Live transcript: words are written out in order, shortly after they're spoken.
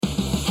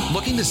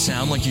Looking to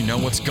sound like you know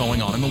what's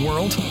going on in the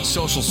world?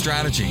 Social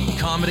strategy,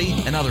 comedy,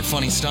 and other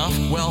funny stuff?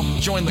 Well,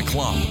 join the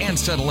club and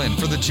settle in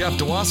for the Jeff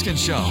Dwoskin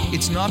Show.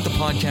 It's not the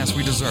podcast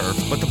we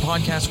deserve, but the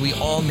podcast we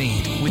all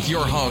need with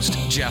your host,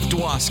 Jeff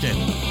Dwoskin.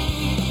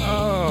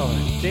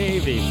 Oh,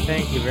 Davey,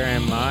 thank you very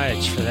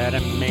much for that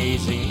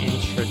amazing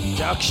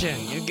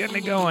introduction. You get me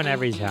going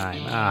every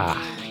time.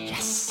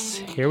 Yes.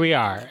 Here we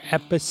are,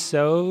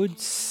 episode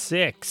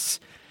 6.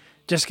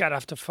 Just got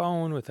off the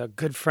phone with a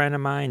good friend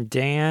of mine,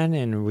 Dan,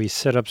 and we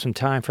set up some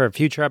time for a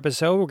future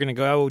episode. We're going to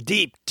go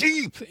deep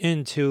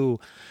into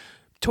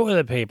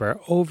toilet paper,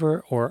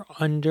 over or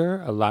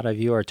under. A lot of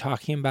you are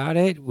talking about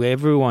it.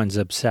 Everyone's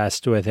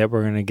obsessed with it.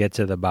 We're going to get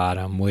to the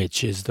bottom,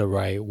 which is the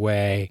right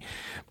way.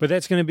 But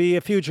that's going to be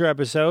a future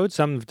episode,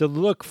 something to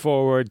look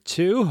forward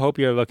to. Hope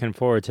you're looking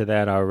forward to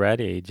that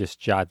already. Just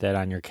jot that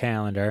on your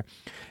calendar.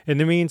 In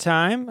the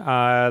meantime,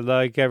 I'd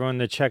like everyone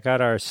to check out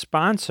our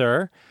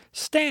sponsor,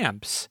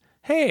 Stamps.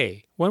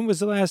 Hey, when was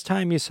the last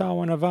time you saw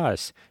one of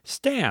us?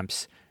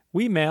 Stamps.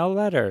 We mail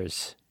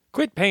letters.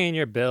 Quit paying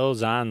your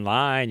bills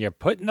online. You're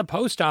putting the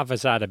post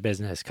office out of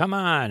business. Come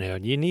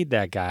on. You need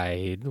that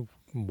guy,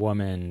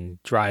 woman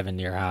driving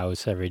to your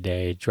house every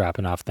day,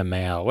 dropping off the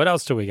mail. What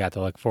else do we got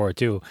to look forward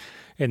to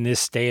in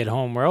this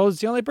stay-at-home world? It's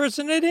the only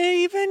person that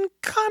even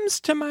comes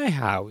to my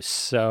house.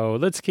 So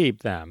let's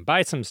keep them.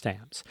 Buy some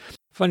stamps.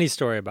 Funny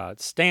story about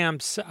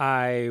stamps.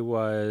 I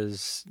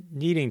was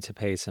needing to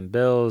pay some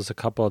bills, a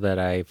couple that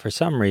I, for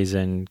some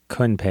reason,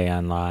 couldn't pay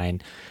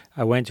online.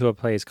 I went to a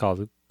place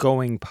called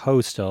Going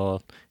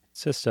Postal.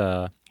 It's just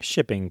a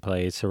shipping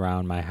place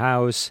around my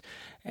house.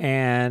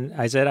 And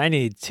I said, I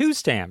need 2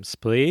 stamps,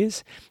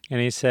 please.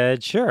 And he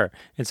said, sure.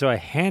 And so I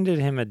handed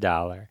him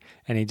 $1.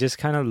 And he just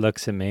kind of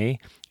looks at me.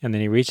 And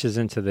then he reaches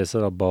into this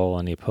little bowl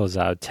and he pulls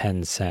out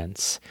 10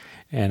 cents.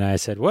 And I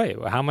said, wait,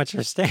 how much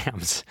are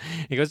stamps?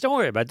 He goes, don't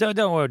worry about it.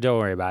 Don't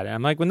worry about it.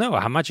 I'm like, well, no,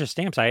 how much are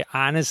stamps? I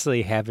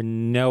honestly have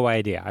no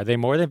idea. Are they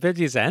more than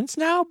 50 cents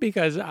now?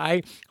 Because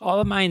all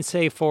of mine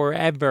say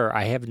forever.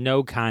 I have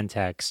no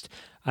context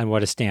on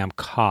what a stamp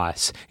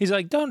costs. He's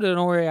like, don't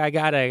worry, I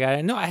got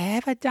it. No, I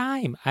have a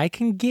dime. I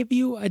can give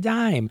you a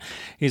dime.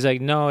 He's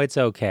like, no, it's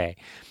okay.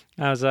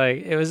 I was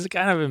like, it was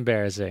kind of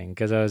embarrassing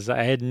because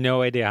I had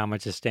no idea how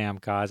much a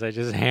stamp costs. I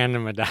just handed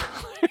him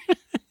 $1.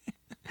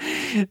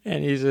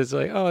 And he's just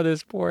like, oh,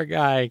 this poor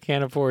guy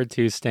can't afford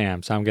 2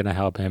 stamps. I'm going to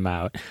help him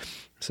out.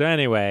 So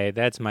anyway,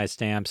 that's my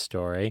stamp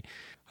story.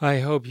 I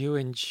hope you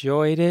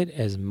enjoyed it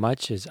as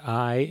much as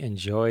I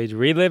enjoyed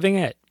reliving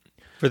it.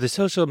 For the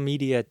social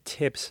media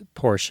tips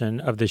portion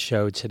of the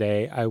show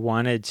today, I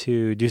wanted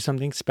to do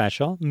something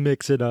special,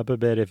 mix it up a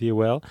bit, if you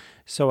will.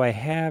 So I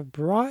have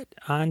brought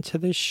onto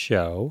the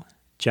show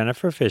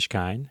Jennifer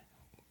Fishkind.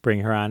 Bring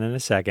her on in a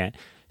second.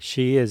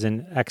 She is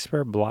an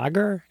expert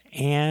blogger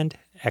and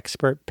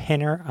expert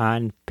pinner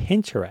on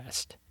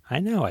Pinterest. I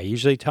know, I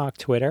usually talk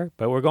Twitter,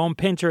 but we're going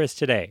Pinterest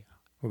today.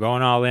 We're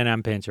going all in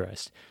on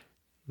Pinterest.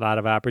 A lot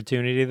of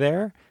opportunity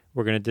there.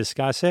 We're going to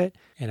discuss it,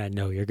 and I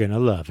know you're going to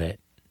love it.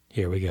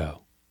 Here we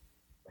go.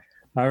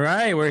 All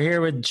right, we're here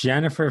with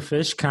Jennifer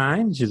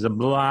Fishkind. She's a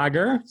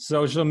blogger,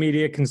 social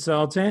media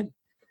consultant,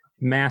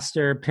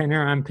 master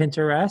pinner on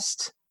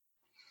Pinterest.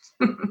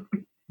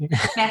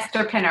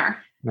 Master pinner.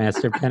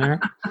 Master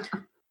pinner.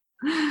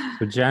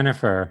 So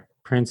Jennifer,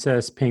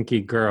 Princess Pinky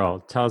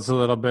Girl, tell us a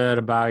little bit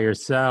about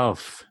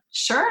yourself.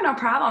 Sure, no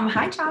problem.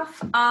 Hi,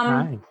 Jeff.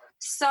 Hi.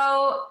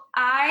 So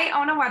I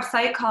own a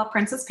website called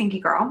Princess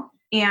Pinky Girl,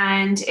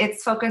 and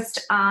it's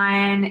focused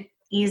on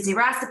easy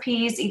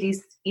recipes,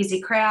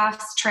 easy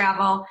crafts,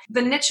 travel.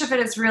 The niche of it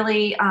is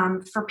really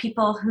for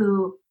people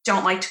who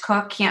don't like to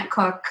cook, can't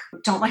cook,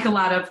 don't like a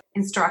lot of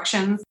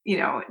instructions,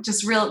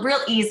 just real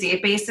easy.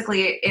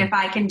 Basically, if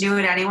I can do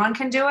it, anyone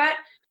can do it.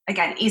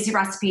 Again, easy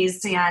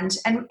recipes and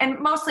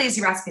mostly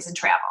easy recipes and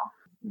travel.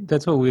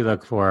 That's what we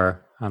look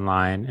for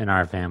online in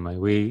our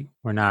family.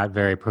 We're not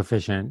very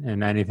proficient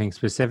in anything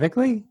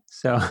specifically.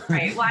 So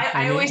right. Well,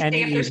 I always say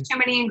if there's too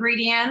many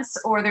ingredients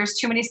or there's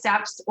too many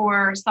steps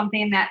or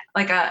something that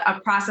like a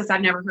process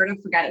I've never heard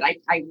of, forget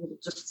it.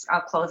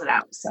 I'll close it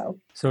out. So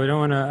I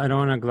don't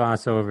want to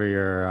gloss over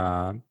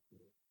your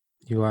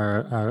you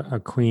are a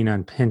queen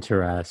on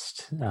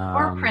Pinterest.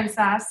 Or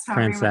princess.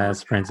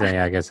 Princess,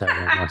 I guess that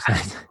would make more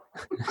sense.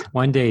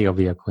 One day you'll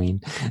be a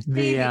queen.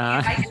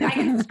 I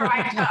can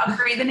strive to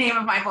upgrade the name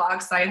of my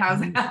blog site. How's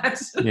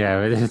that?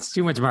 Yeah, it's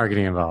too much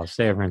marketing involved.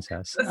 Stay a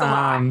princess. It's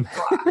a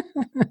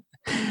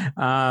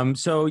lot.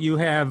 So you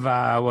have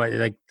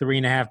like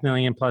 3.5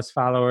 million plus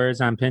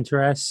followers on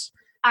Pinterest?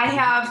 I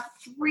have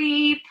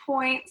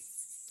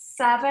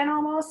 3.7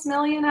 almost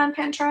million on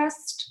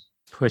Pinterest.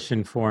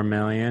 Pushing 4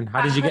 million.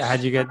 How'd you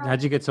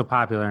get so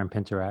popular on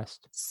Pinterest?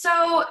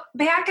 So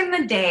back in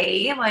the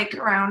day, like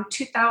around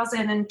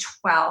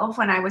 2012,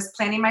 when I was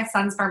planning my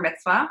son's bar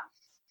mitzvah,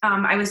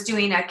 I was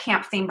doing a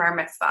camp theme bar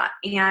mitzvah,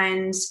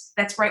 and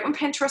that's right when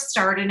Pinterest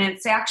started. And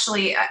it's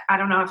actually, I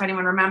don't know if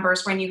anyone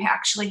remembers, when you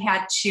actually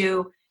had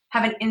to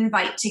have an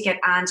invite to get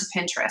onto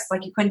Pinterest.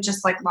 Like you couldn't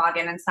just like log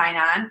in and sign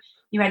on.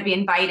 You had to be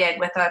invited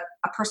with a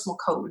personal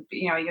code.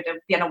 You had to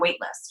be on a wait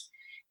list.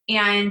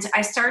 And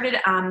I started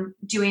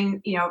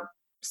doing,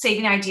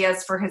 saving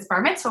ideas for his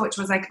bar mitzvah, which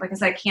was like I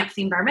said, camp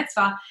themed bar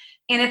mitzvah.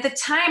 And at the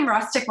time,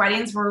 rustic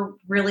weddings were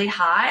really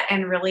hot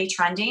and really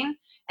trending.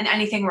 And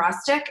anything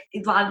rustic,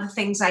 a lot of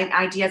the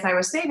ideas I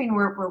was saving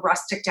were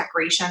rustic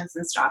decorations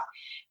and stuff.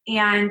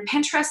 And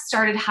Pinterest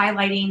started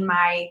highlighting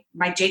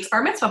my Jake's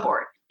bar mitzvah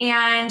board.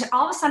 And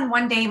all of a sudden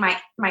one day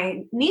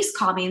my niece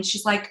called me and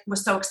she's like,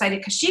 was so excited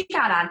because she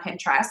got on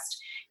Pinterest.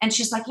 And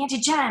she's like, Auntie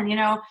Jen,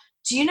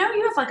 do you know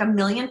you have like 1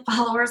 million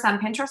followers on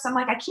Pinterest? I'm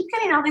like, I keep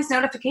getting all these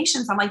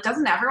notifications. I'm like,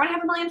 doesn't everyone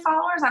have 1 million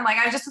followers? I'm like,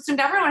 I just assumed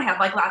everyone had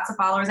like lots of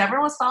followers.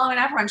 Everyone was following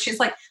everyone. She's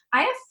like,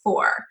 I have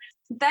 4.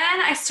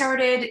 Then I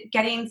started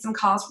getting some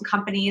calls from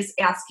companies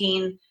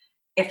asking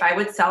if I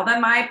would sell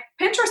them my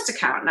Pinterest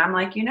account. And I'm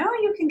like,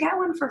 you can get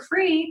one for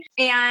free.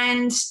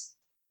 And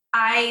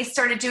I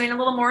started doing a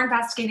little more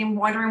investigating,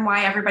 wondering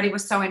why everybody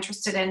was so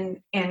interested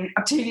in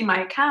obtaining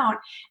my account,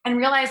 and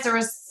realized there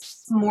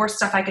was more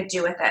stuff I could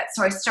do with it.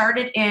 So I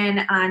started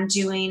on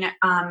doing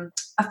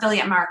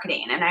affiliate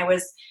marketing, and I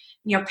was,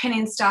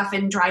 pinning stuff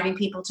and driving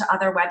people to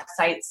other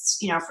websites,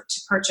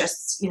 to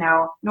purchase,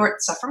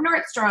 stuff from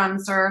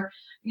Nordstrom's or,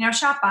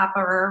 Shopbop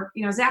or,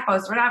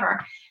 Zappos, whatever.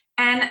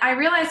 And I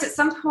realized at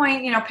some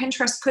point,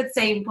 Pinterest could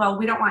say, well,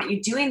 we don't want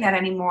you doing that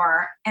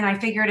anymore. And I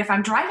figured if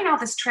I'm driving all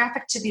this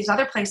traffic to these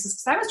other places,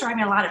 because I was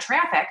driving a lot of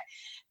traffic,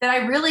 that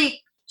I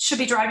really should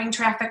be driving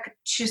traffic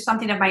to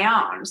something of my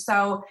own.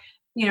 So,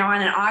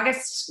 on an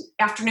August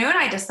afternoon,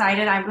 I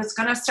decided I was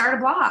going to start a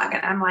blog.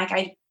 And I'm like,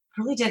 I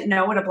really didn't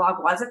know what a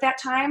blog was at that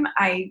time.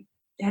 I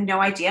had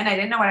no idea, and I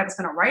didn't know what I was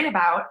going to write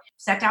about.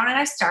 Sat down and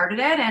I started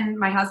it, and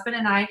my husband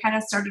and I kind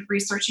of started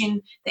researching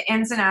the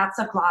ins and outs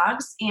of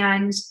blogs.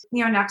 And,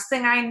 next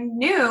thing I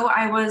knew,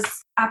 I was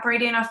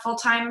operating a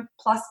full-time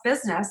plus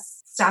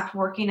business, stopped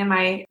working in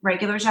my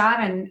regular job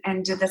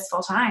and did this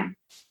full-time.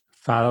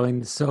 Following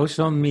the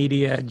social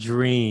media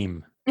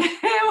dream.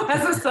 It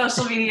was a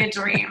social media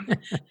dream.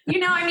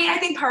 I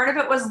think part of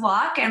it was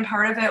luck, and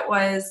part of it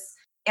was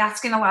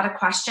asking a lot of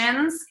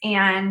questions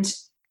and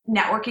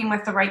networking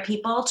with the right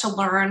people to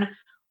learn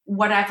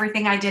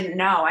everything I didn't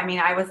know.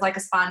 I was like a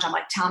sponge. I'm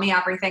like, tell me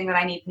everything that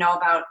I need to know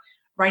about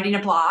writing a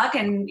blog.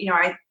 And,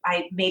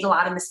 I made a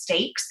lot of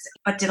mistakes,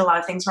 but did a lot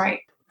of things right.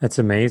 That's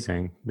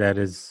amazing. That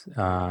is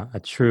a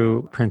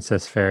true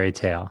princess fairy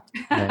tale.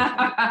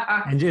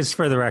 And just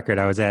for the record,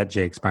 I was at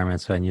Jake's bar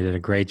mitzvah, and you did a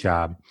great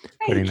job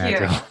putting that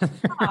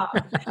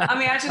together.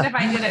 Imagine if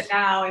I did it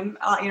now and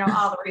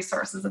all the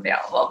resources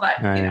available.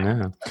 But I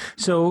know.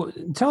 So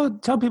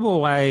tell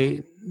people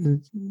why.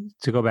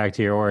 To go back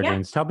to your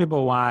origins, Tell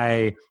people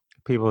why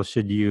people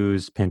should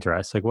use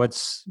Pinterest. Like what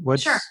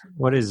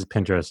is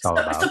Pinterest all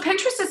about? So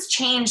Pinterest has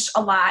changed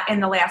a lot in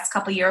the last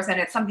couple of years, and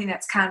it's something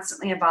that's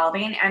constantly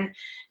evolving. And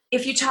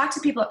if you talk to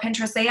people at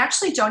Pinterest, they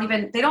actually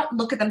they don't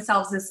look at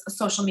themselves as a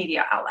social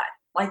media outlet.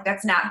 Like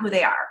that's not who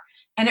they are.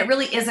 And it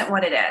really isn't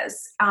what it is.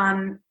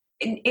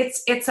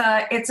 It's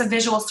a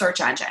visual search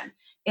engine.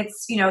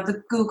 It's,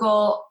 the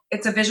Google,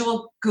 it's a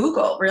visual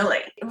Google, really.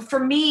 For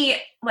me,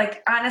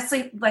 like,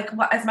 honestly,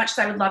 as much as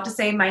I would love to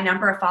say my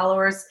number of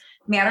followers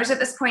matters at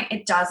this point,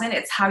 it doesn't.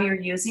 It's how you're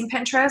using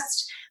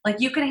Pinterest. Like,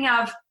 you can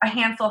have a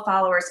handful of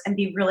followers and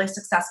be really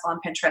successful on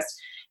Pinterest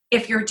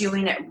if you're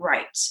doing it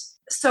right.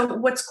 So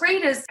what's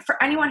great is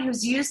for anyone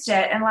who's used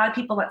it, and a lot of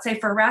people, let's say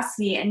for a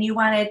recipe, and you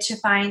wanted to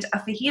find a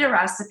fajita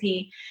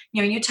recipe,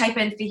 you type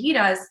in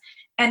fajitas,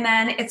 and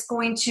then it's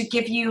going to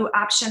give you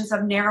options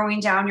of narrowing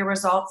down your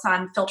results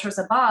on filters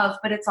above,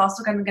 but it's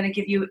also going to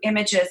give you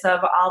images of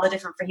all the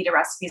different fajita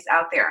recipes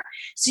out there.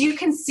 So you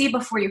can see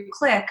before you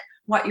click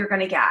what you're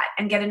going to get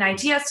and get an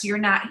idea. So you're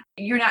not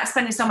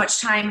spending so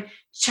much time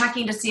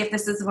checking to see if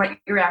this is what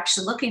you're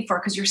actually looking for,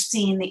 because you're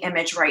seeing the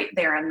image right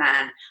there and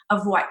then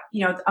of what,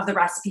 of the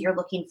recipe you're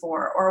looking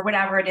for or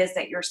whatever it is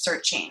that you're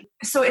searching.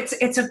 So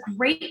it's a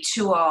great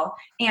tool.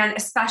 And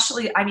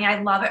especially,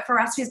 I love it for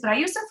recipes, but I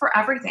use it for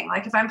everything.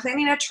 Like if I'm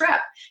planning a trip,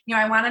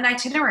 I want an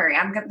itinerary,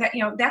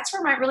 that's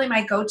where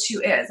my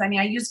go-to is. I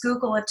use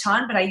Google a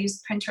ton, but I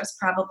use Pinterest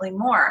probably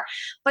more.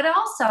 But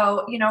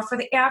also, for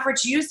the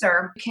average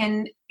user, you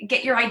can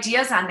get your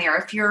ideas on there.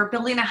 If you're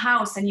building a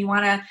house and you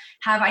want to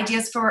have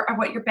ideas for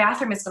what your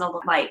bathroom is going to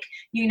look like,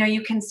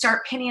 you can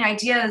start pinning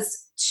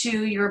ideas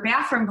to your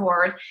bathroom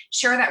board,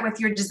 share that with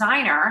your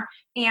designer,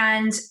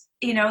 and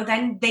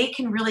then they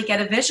can really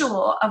get a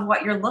visual of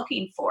what you're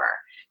looking for.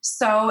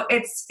 So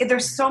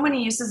there's so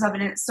many uses of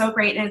it, and it's so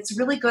great, and it's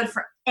really good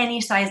for any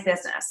size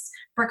business,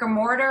 brick and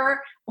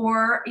mortar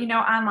or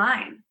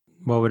online.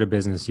 What would a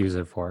business use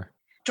it for?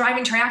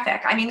 Driving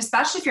traffic.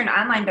 Especially if you're an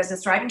online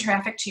business, driving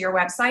traffic to your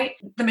website.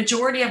 The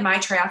majority of my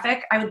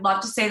traffic, I would love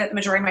to say that the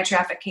majority of my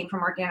traffic came from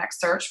organic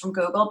search from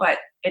Google, but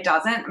it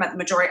doesn't. The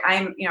majority,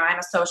 I'm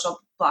a social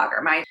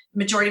blogger. My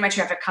majority of my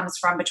traffic comes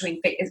from between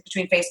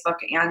Facebook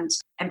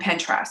and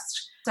Pinterest.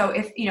 So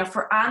if,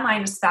 for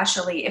online,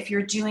 especially if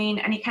you're doing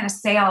any kind of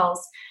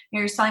sales,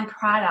 you're selling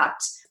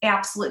product,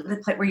 absolutely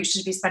the place where you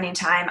should be spending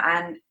time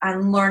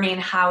on learning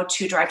how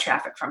to drive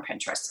traffic from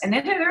Pinterest. And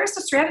then there is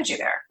a strategy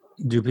there.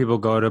 Do people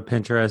go to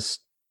Pinterest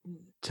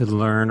to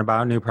learn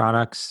about new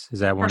products? Is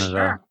that one of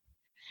the...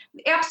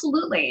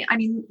 Absolutely. I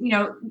mean,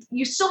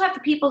 you still have the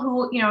people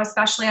who,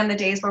 especially on the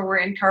days where we're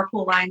in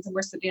carpool lines and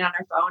we're sitting on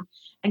our phone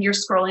and you're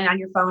scrolling on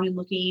your phone and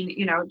looking,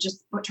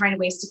 just trying to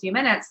waste a few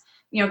minutes,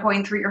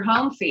 going through your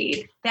home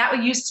feed.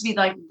 That used to be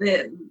like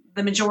the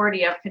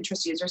majority of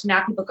Pinterest users.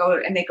 Now people go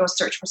and they go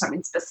search for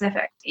something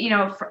specific,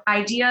 for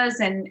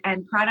ideas and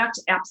product.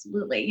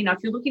 Absolutely. If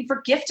you're looking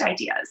for gift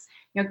ideas,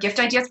 gift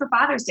ideas for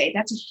Father's Day,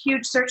 that's a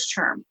huge search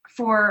term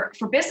for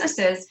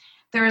businesses.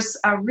 There's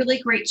a really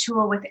great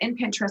tool within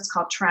Pinterest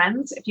called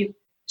Trends. If you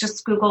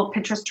just Google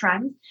Pinterest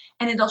Trends,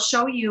 and it'll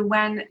show you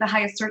when the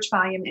highest search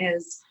volume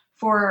is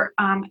for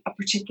a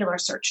particular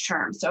search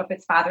term. So if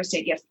it's Father's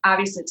Day gifts,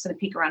 obviously it's going to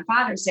peak around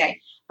Father's Day.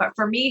 But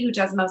for me, who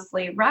does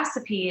mostly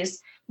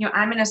recipes,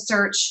 I'm going to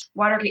search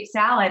Watergate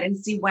salad and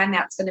see when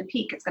that's going to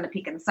peak. It's going to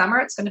peak in the summer.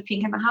 It's going to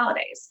peak in the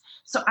holidays.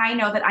 So I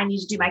know that I need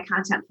to do my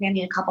content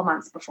planning a couple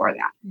months before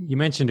that. You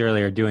mentioned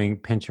earlier doing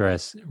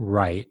Pinterest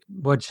right.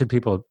 What should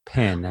people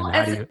pin? And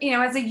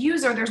as a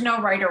user, there's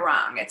no right or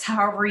wrong. It's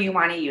however you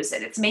want to use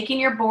it. It's making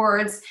your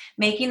boards,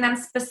 making them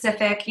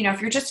specific.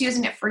 If you're just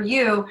using it for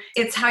you,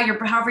 it's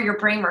however your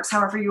brain works,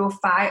 however you'll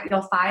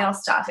file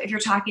stuff. If you're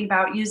talking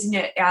about using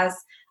it as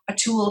a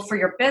tool for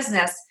your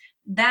business,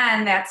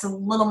 then that's a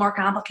little more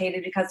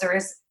complicated because there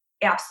is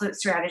absolute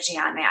strategy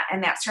on that.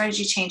 And that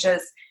strategy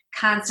changes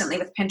constantly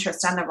with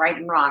Pinterest on the right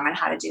and wrong on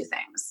how to do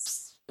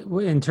things.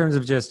 In terms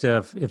of just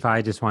if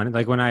I just wanted,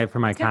 like for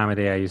my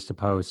comedy, I used to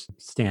post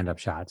stand-up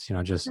shots,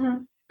 just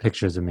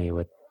pictures of me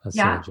with a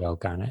silly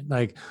joke on it.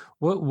 Like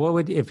what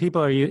would, if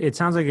people are, it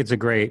sounds like it's a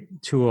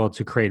great tool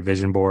to create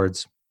vision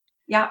boards.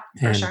 Yeah,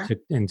 for sure.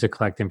 To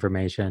collect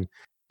information.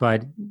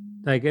 But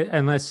like,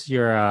 unless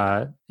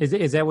you're,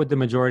 is that what the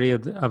majority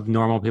of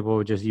normal people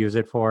would just use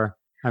it for?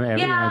 I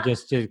mean,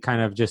 just to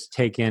kind of just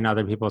take in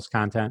other people's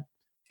content.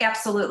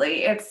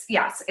 Absolutely.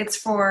 It's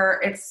for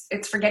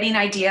getting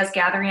ideas,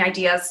 gathering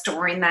ideas,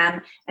 storing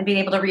them, and being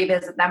able to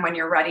revisit them when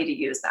you're ready to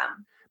use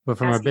them. But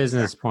from a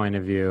business point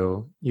of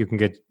view, you can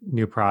get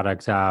new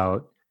products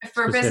out.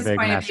 For a business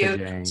point of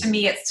view, to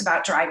me, it's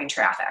about driving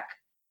traffic.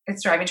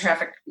 It's driving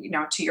traffic,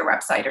 to your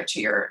website or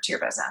to your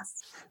business.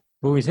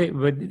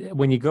 But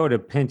when you go to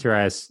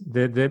Pinterest,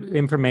 the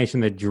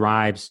information that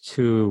drives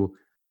to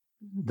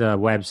the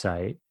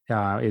website,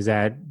 is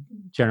that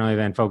generally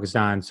then focused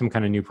on some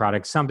kind of new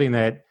product, something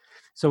that,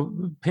 so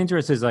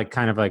Pinterest is like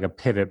kind of like a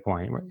pivot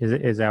point.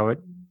 Is that what,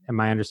 am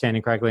I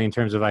understanding correctly in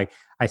terms of like,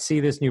 I see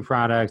this new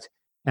product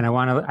and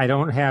I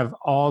don't have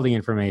all the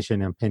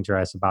information in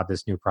Pinterest about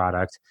this new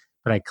product,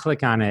 but I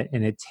click on it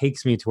and it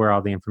takes me to where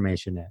all the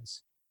information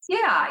is.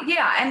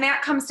 Yeah. And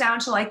that comes down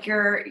to like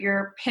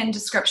your pin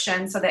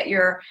description so that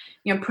you're,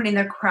 putting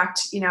the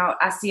correct,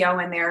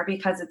 SEO in there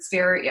because it's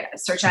very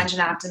search engine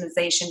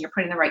optimization. You're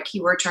putting the right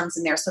keyword terms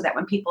in there so that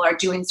when people are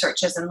doing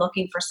searches and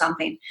looking for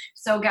something.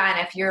 So again,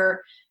 if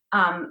you're,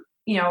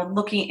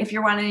 if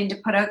you're wanting to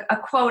put a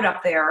quote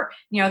up there,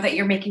 that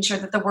you're making sure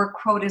that the word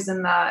quote is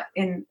in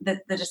the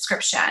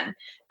description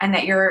and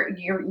that you're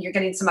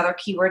getting some other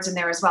keywords in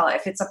there as well.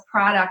 If it's a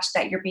product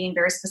that you're being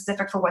very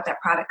specific for what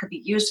that product could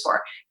be used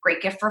for,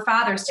 great gift for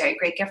Father's Day,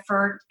 great gift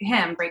for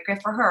him, great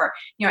gift for her,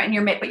 and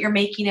you're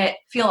making it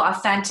feel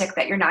authentic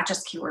that you're not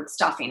just keyword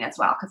stuffing as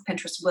well, because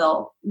Pinterest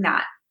will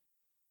not,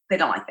 they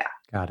don't like that.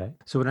 Got it.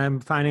 So when I'm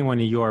finding one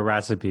of your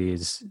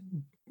recipes,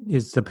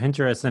 is the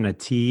Pinterest and a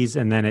tease,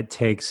 and then it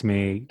takes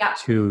me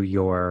to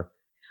your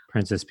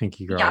Princess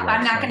Pinky Girl website?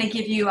 I'm not going to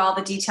give you all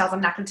the details.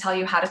 I'm not going to tell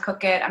you how to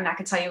cook it. I'm not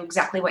going to tell you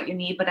exactly what you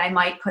need, but I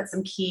might put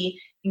some key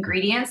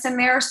ingredients in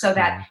there so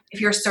that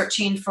if you're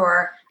searching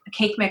for a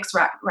cake mix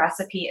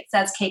recipe, it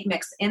says cake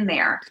mix in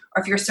there.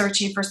 Or if you're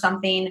searching for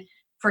something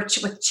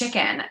with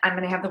chicken, I'm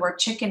going to have the word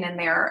chicken in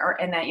there,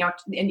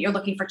 and you're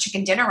looking for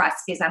chicken dinner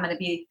recipes. I'm going to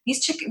be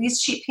these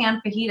cheap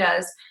pan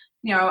fajitas,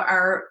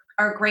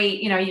 are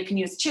great. You can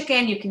use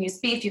chicken, you can use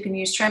beef, you can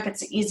use shrimp.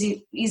 It's an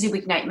easy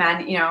weeknight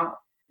men,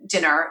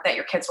 dinner that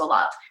your kids will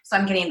love. So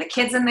I'm getting the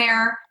kids in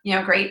there,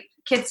 great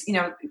kids,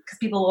 because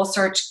people will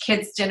search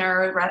kids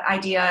dinner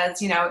ideas,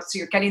 so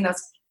you're getting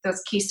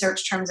those key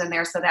search terms in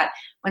there so that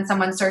when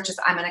someone searches,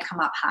 I'm going to come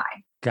up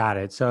high. Got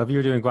it. So if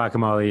you're doing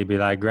guacamole, you'd be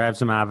like, grab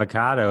some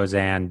avocados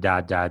and ...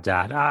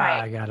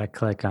 Right. I got to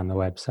click on the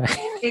website.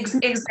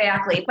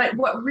 Exactly. But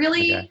what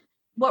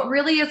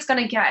really is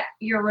going to get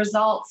your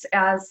results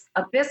as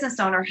a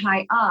business owner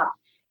high up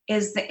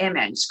is the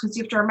image. Because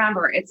you have to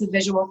remember, it's a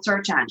visual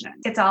search engine.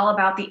 It's all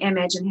about the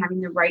image and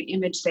having the right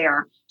image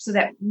there so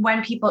that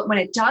when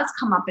it does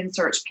come up in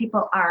search,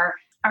 people are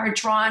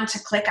drawn to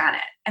click on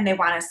it and they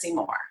want to see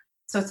more.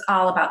 So it's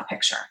all about the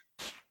picture.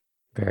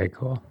 Very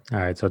cool. All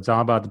right. So it's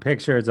all about the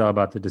picture. It's all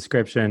about the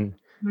description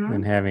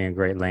and having a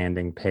great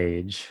landing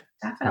page.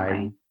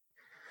 Definitely.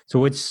 So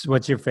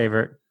what's your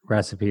favorite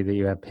recipe that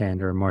you have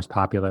pinned, or most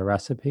popular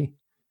recipe?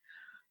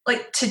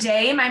 Like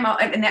today,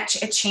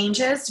 it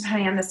changes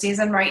depending on the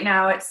season. Right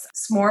now it's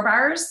s'more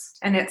bars,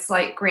 and it's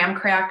like graham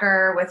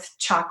cracker with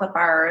chocolate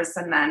bars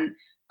and then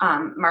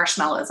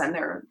marshmallows, and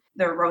they're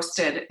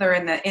roasted. They're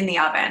in the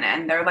oven,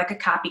 and they're like a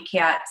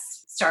copycat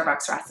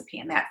Starbucks recipe,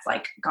 and that's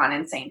like gone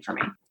insane for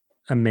me.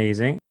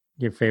 Amazing.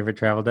 your favorite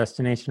travel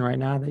destination right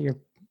now that you're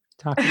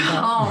talking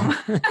about?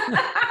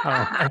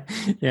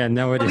 Yeah,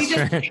 nobody's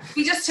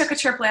we just took a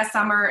trip last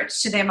summer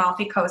to the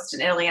Amalfi Coast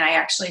in Italy, and I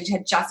actually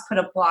had just put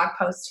a blog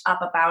post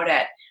up about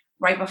it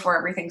right before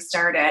everything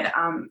started.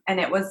 And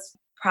it was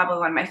probably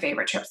one of my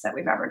favorite trips that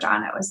we've ever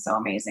done. It was so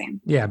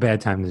amazing. Yeah, bad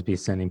time to be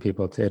sending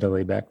people to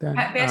Italy back then.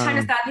 Bad time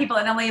to send people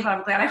to Italy, but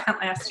I'm glad I went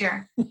last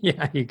year.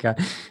 Yeah, you got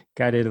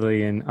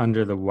Italy in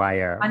under the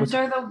wire.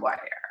 The wire.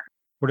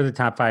 What are the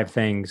top 5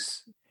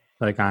 things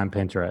like on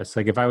Pinterest?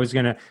 Like if I was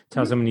going to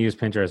tell someone to use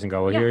Pinterest and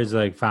go, well, here's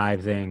like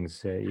 5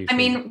 things. I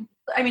mean,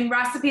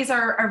 recipes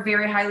are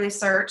very highly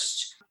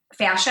searched.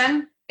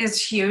 Fashion is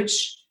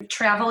huge.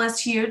 Travel is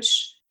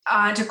huge.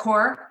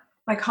 Decor.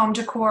 Like home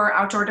decor,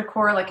 outdoor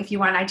decor, like if you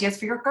want ideas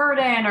for your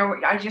garden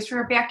or ideas for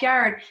your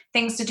backyard,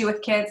 things to do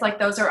with kids, like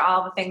those are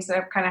all the things that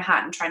are kind of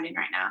hot and trending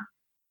right now.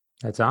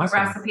 That's awesome.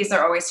 But recipes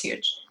are always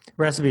huge.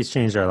 Recipes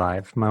changed our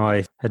life. My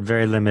wife had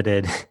very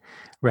limited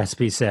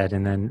recipe set,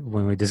 and then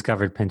when we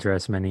discovered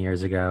Pinterest many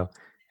years ago,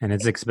 and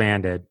it's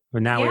expanded,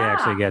 but now we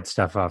actually get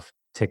stuff off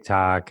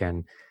TikTok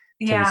and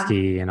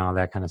Tasty and all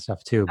that kind of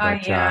stuff too.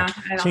 But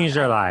changed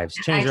our lives.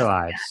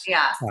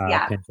 Yes.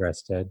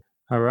 Pinterest did.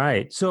 All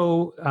right.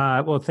 So,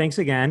 well, thanks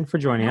again for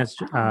joining us,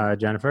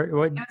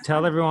 Jennifer.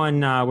 Tell everyone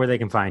where they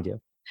can find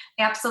you.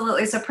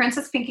 Absolutely. So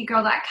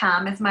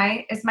princesspinkygirl.com is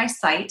my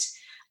site.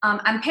 On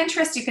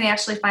Pinterest, you can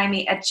actually find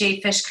me at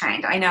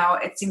jfishkind. I know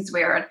it seems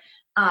weird,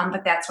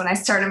 but that's when I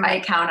started my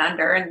account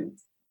under and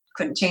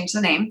couldn't change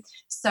the name.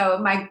 So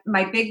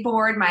my big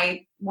board,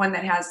 my one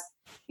that has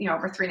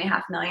over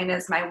 3.5 million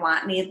is my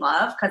want, need,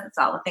 love, because it's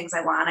all the things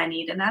I want, I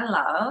need, and I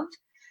love.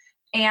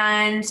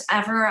 And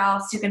everywhere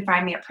else, you can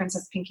find me at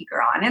Princess Pinky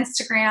Girl on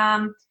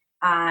Instagram,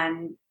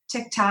 on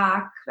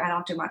TikTok. I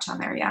don't do much on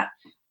there yet.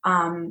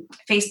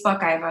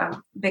 Facebook, I have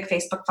a big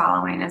Facebook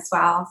following as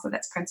well. So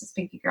that's Princess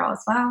Pinky Girl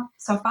as well.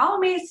 So follow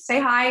me,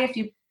 say hi. If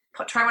you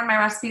try one of my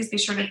recipes, be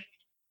sure to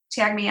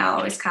tag me. I'll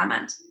always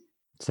comment.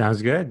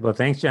 Sounds good. Well,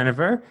 thanks,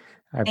 Jennifer.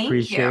 I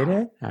appreciate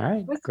it. All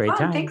right. Great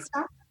time. Thanks,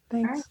 Tom.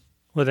 Thanks. Right.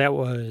 Well, that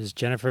was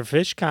Jennifer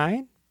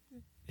Fishkind.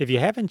 If you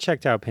haven't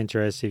checked out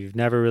Pinterest, if you've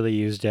never really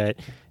used it,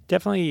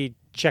 definitely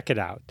check it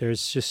out.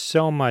 There's just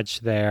so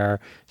much there,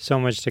 so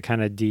much to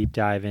kind of deep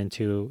dive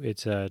into.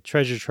 It's a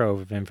treasure trove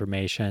of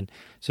information.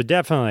 So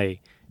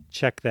definitely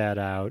check that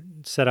out.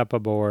 Set up a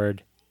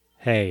board.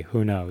 Hey,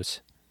 who knows?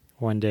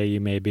 One day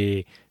you may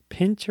be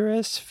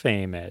Pinterest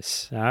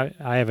famous. I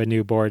have a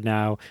new board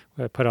now.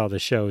 I put all the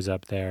shows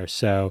up there.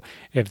 So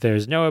if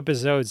there's no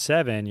episode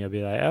 7, you'll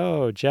be like,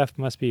 oh, Jeff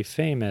must be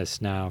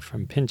famous now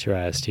from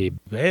Pinterest. He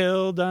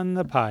bailed on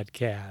the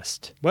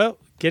podcast. Well,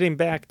 getting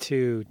back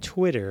to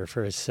Twitter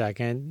for a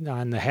second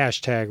on the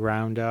hashtag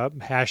roundup,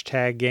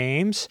 hashtag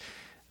games.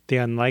 The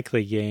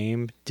Unlikely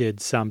Game did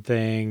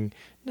something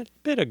a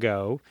bit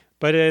ago,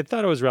 but I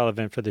thought it was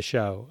relevant for the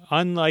show.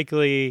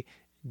 Unlikely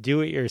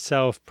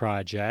do-it-yourself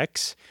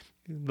projects.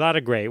 A lot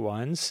of great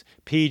ones.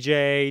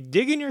 PJ,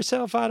 digging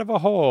yourself out of a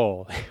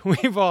hole.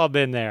 We've all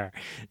been there.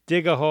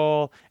 Dig a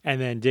hole and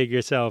then dig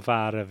yourself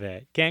out of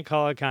it. Can't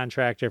call a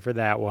contractor for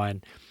that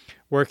one.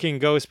 Working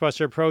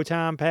Ghostbuster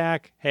Proton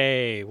Pack.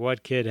 Hey,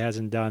 what kid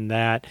hasn't done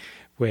that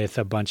with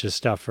a bunch of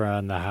stuff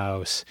around the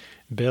house?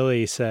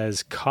 Billy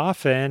says,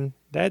 coffin.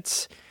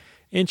 That's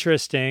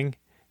interesting.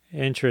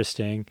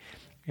 Answering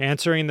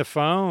the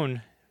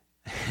phone.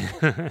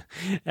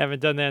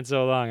 Haven't done that in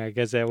so long. I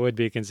guess that would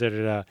be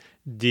considered a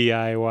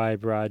DIY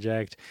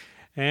project.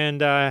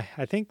 And I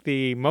think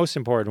the most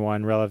important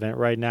one relevant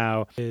right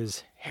now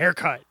is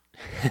haircut.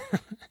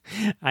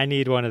 I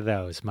need one of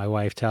those. My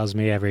wife tells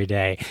me every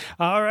day.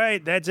 All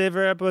right, that's it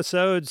for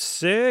episode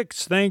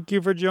 6. Thank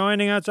you for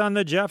joining us on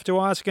the Jeff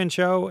Dwoskin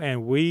Show,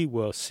 and we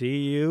will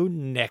see you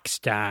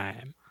next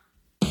time.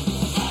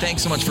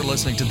 Thanks so much for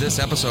listening to this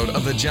episode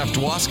of The Jeff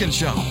Dwoskin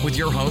Show with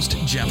your host,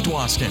 Jeff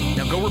Dwoskin.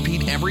 Now go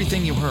repeat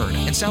everything you heard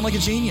and sound like a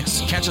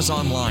genius. Catch us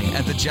online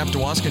at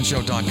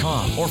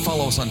thejeffdwoskinshow.com or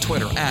follow us on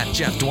Twitter at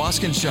Jeff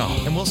Dwoskin Show,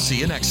 and we'll see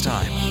you next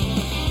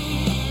time.